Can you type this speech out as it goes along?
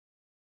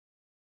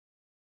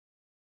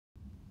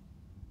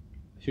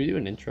Should we do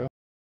an intro?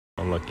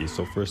 Unlucky.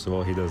 So first of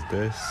all, he does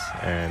this,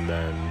 and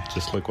then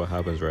just look what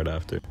happens right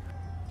after.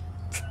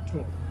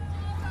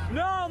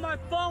 No, my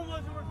phone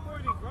wasn't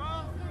recording, bro.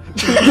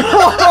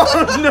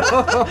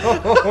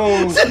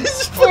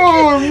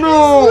 Oh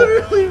no!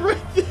 Literally right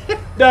there.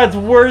 That's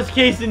worst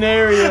case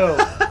scenario.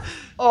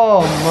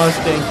 Oh,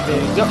 Mustang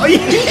things.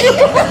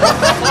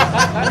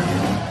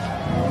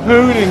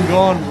 Hooning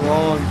gone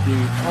wrong,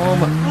 dude. Oh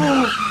my.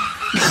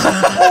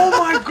 Oh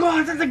my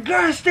God! That's a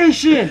gas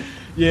station.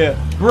 Yeah,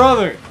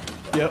 Brother.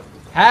 yep.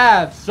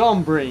 Have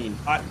some brain.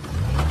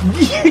 Dude,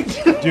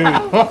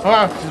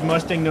 this is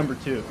Mustang number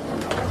 2.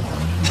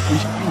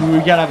 We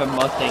gotta have a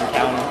Mustang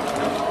counter.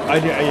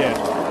 Yeah. I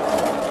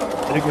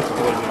think that's a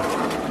good idea.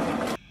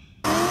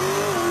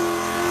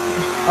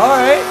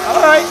 Alright.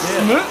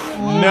 Yeah.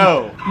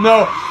 No.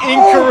 No.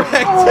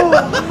 Incorrect. Oh,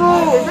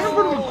 no. Is that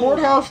part of the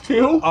courthouse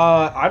too?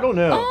 I don't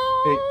know.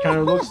 It kind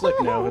of looks like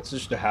no. It's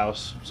just a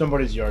house.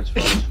 Somebody's yard's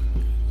full.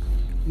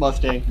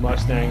 Mustang.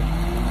 Mustang.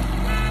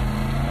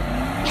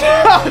 Dude,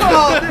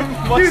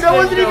 that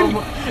wasn't even.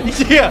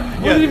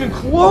 Wasn't even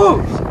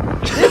close.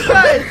 This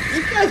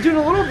guy's doing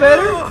a little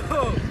better.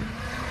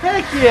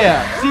 Heck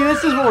yeah! See,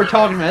 this is what we're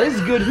talking about. This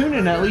is good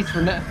hooning, at least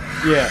for now.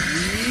 Yeah.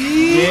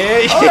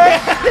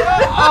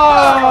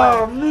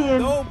 Oh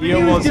man, he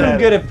was doing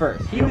good at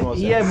first. He had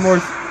more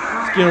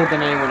skill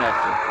than anyone else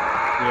did.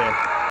 Yeah.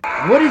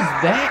 What is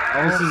that?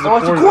 This is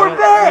it's a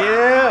Corvette!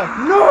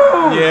 Yeah.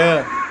 No!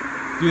 Yeah.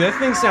 Dude, that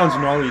thing sounds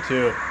gnarly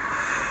too.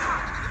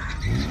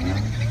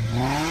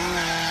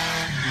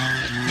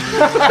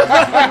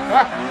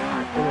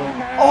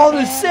 Oh,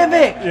 the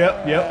Civic!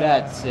 Yep.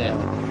 That's sick.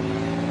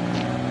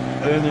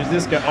 And then there's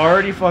this guy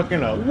already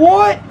fucking up.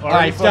 What? Already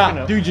Alright, fucking stop.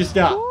 up. Dude, just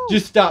stop.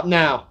 Just stop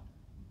now.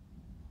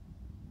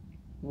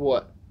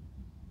 What?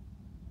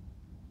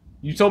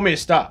 You told me to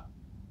stop.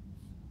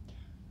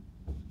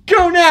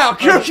 Go now!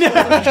 Go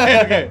now!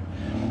 Okay.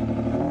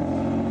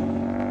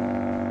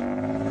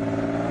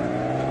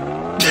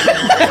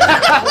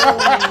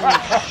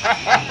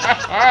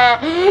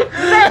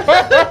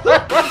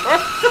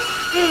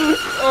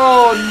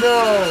 Oh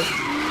no!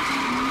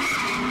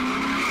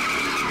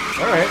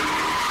 Alright.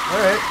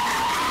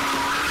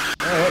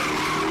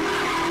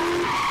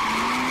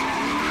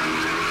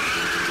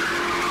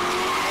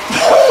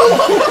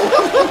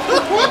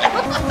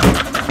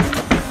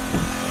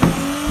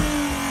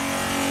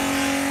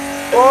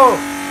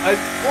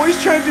 Oh,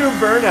 he's trying to do a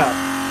burnout.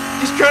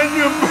 He's trying to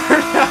do a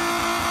burnout.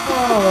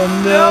 Oh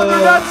no! No,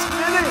 they're not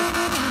spinning.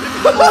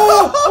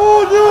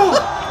 Oh no!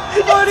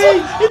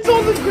 Buddy! It's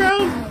on the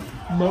ground.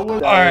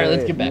 Alright,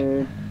 let's get back.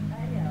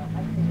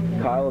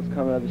 Kyle's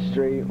coming up the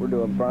street. We're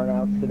doing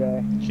burnouts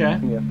today. Okay. It's gonna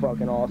be a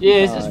fucking awesome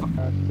Yeah, this is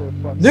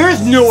time.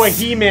 There's no way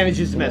he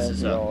manages to mess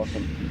this up.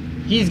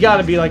 Awesome. He's got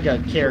to be like a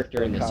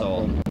character in this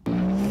all.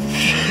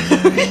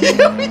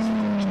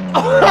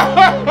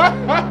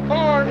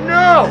 Oh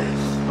no!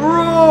 Bro!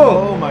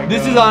 Oh my God.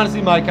 This is honestly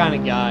my kind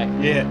of guy.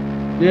 Yeah.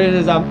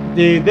 Dude,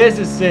 this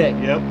is sick.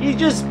 Yep. He's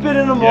just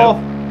spinning them Yep. off.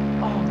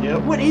 Oh,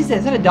 Yep. What is that?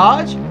 Is that a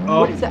Dodge?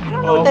 Oh. What is that? I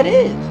don't know what that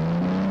is.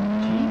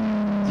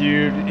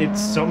 Dude,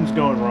 something's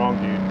going wrong,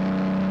 dude.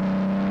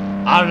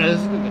 I don't know. This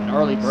is like a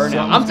gnarly burnout.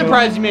 I'm Something's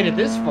surprised you made it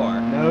this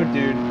far. No,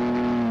 dude.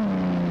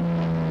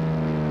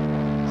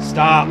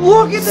 Stop.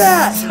 Look at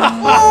that!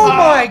 Oh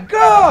my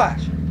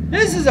gosh!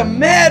 This is a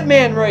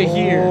madman right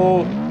here.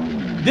 Oh,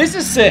 This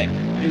is sick.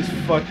 his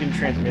fucking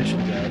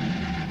transmission's out.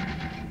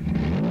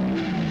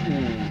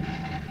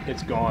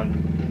 It's gone.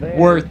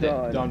 Worth it.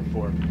 Done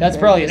for. That's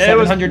probably a It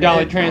was-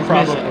 $700 it- transmission.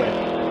 Probably.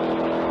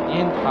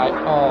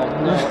 Oh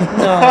no!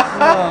 No!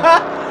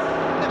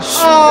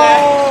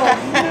 Oh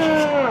no!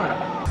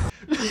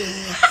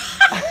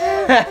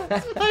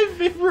 That's my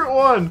favorite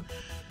one.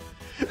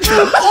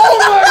 Oh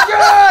my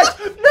gosh!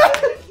 No!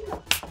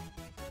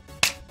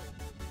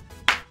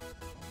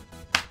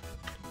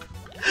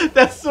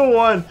 That's the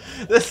one.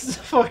 That's the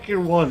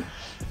fucking one.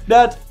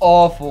 That's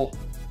awful.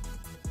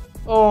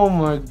 Oh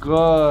my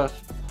gosh.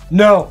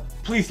 No!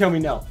 Please tell me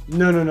no.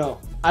 No.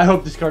 I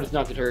hope this car does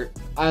not get hurt.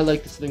 I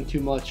like this thing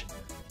too much.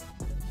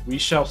 We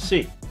shall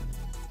see.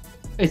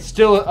 It's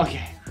still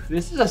okay.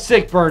 This is a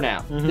sick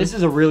burnout. Mhm. This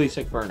is a really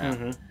sick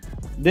burnout.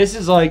 This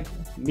is like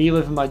me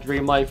living my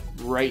dream life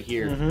right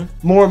here. Mhm.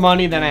 More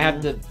money than I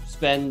have to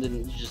spend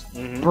and just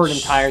Mhm. burning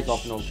tires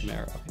off an old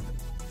Camaro.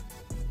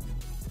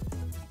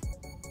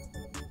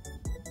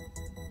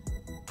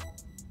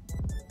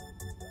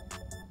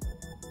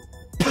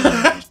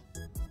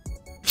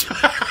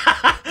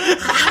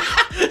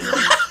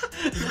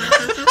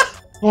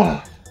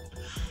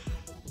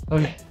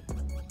 Okay.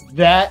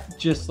 That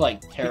just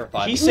like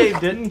terrified He me.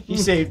 saved it. He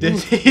saved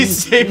it. He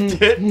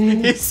saved it.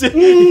 He saved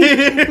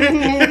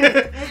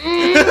it.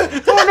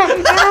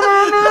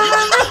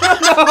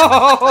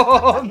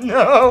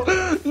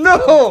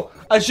 No!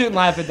 I shouldn't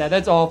laugh at that.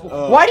 That's awful.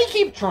 Why do you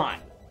keep trying?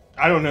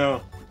 I don't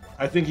know.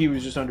 I think he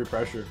was just under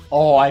pressure.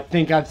 Oh, I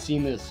think I've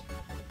seen this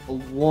a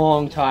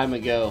long time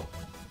ago.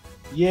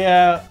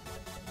 Yeah.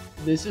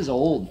 This is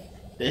old.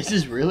 This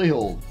is really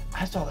old.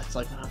 I saw this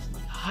like when I was in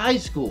like high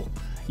school.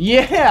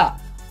 Yeah!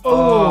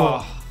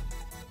 Oh,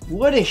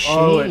 what a shame.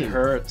 Oh, it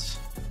hurts.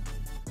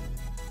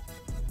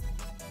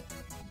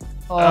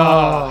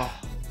 Oh.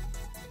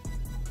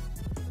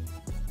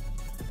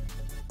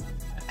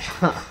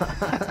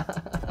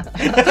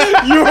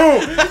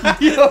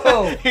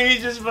 Yo! He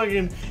just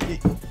fucking...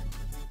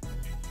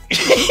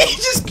 He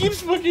just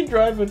keeps fucking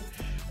driving.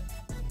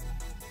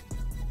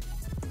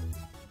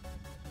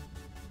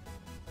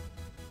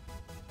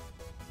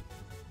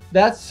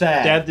 That's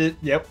sad. Dad did...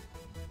 Yep.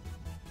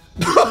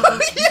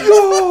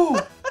 Yo!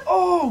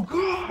 Oh,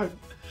 God.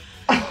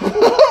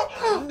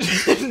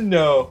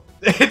 No.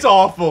 It's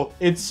awful.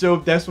 It's so...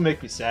 That's what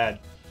makes me sad.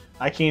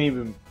 I can't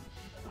even...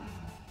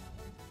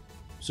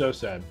 So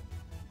sad.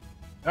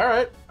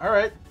 Alright,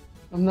 alright.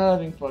 I'm not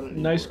having fun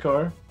anymore. Nice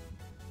car.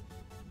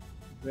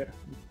 There.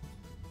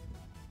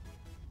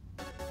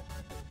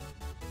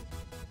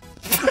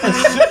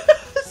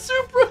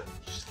 Supra.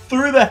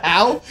 Through the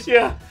house?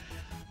 Yeah.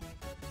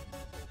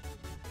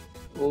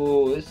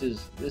 Oh, this is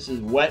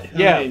wet hooning.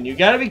 Yeah. You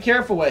gotta be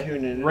careful, wet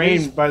hooning.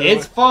 Rain, by the way.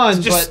 It's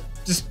fun, Just,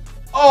 but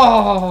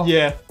oh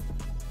yeah.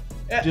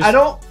 I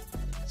don't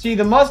see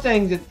the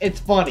Mustangs. It's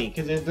funny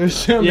because there's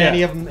so Yeah,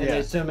 many of them, and yeah.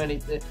 there's so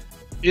many. It,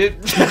 You do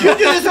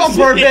this on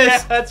purpose, Yeah,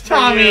 that's for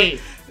Tommy.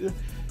 you.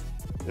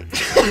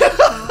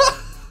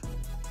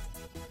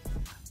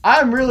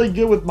 I'm really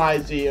good with my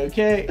Z,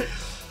 okay?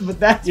 But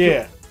that's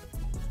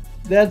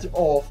that's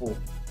awful.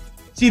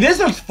 See, this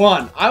looks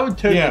fun. I would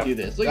totally do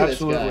this. Look at this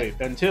guy.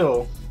 Absolutely.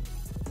 Until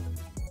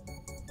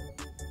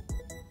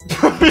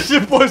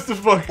Bishop was the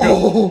fuck up.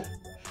 Oh.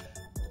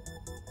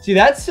 See,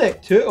 that's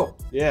sick too.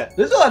 Yeah.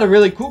 There's a lot of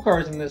really cool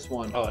cars in this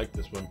one. I like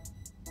this one.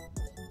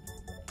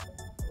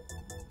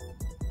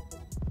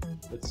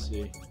 Let's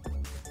see.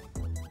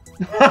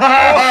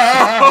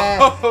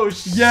 Oh,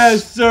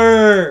 Yes,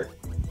 sir.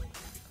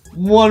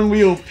 One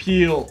wheel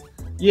peel.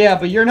 Yeah,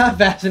 but you're not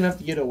fast enough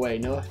to get away.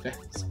 No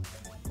offense.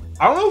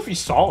 I don't know if he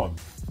saw him.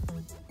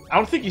 I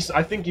don't think he's.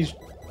 I think he's.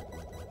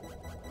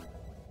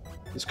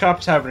 This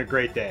cop's having a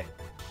great day.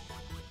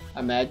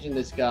 Imagine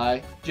this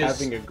guy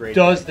just Having a great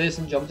does day. this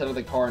and jumps out of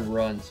the car and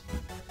runs.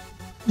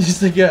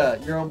 Just like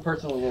your own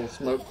personal little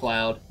smoke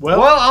cloud.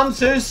 Well, I'm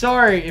so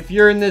sorry if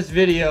you're in this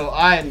video.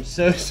 I am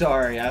so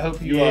sorry. I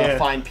hope you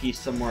find peace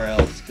somewhere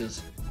else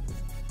because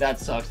that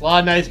sucks. A lot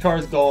of nice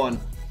cars gone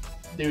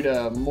due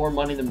to more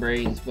money than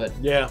brains. But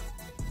yeah.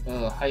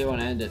 how you want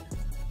to end it?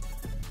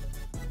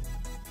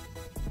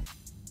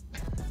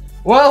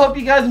 Well, I hope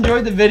you guys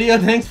enjoyed the video.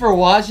 Thanks for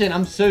watching.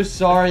 I'm so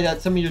sorry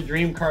that some of your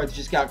dream cars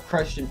just got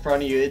crushed in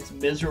front of you. It's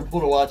miserable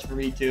to watch for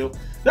me too.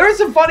 There are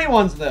some funny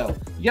ones though.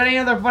 You got any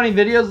other funny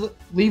videos?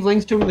 Leave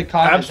links to them in the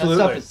comments. Absolutely.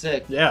 That stuff is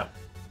sick. Yeah.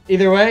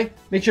 Either way,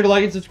 make sure to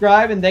like and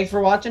subscribe, and thanks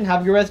for watching.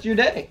 Have a good rest of your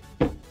day.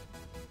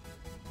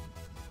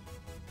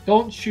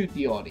 Don't shoot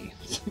the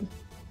audience.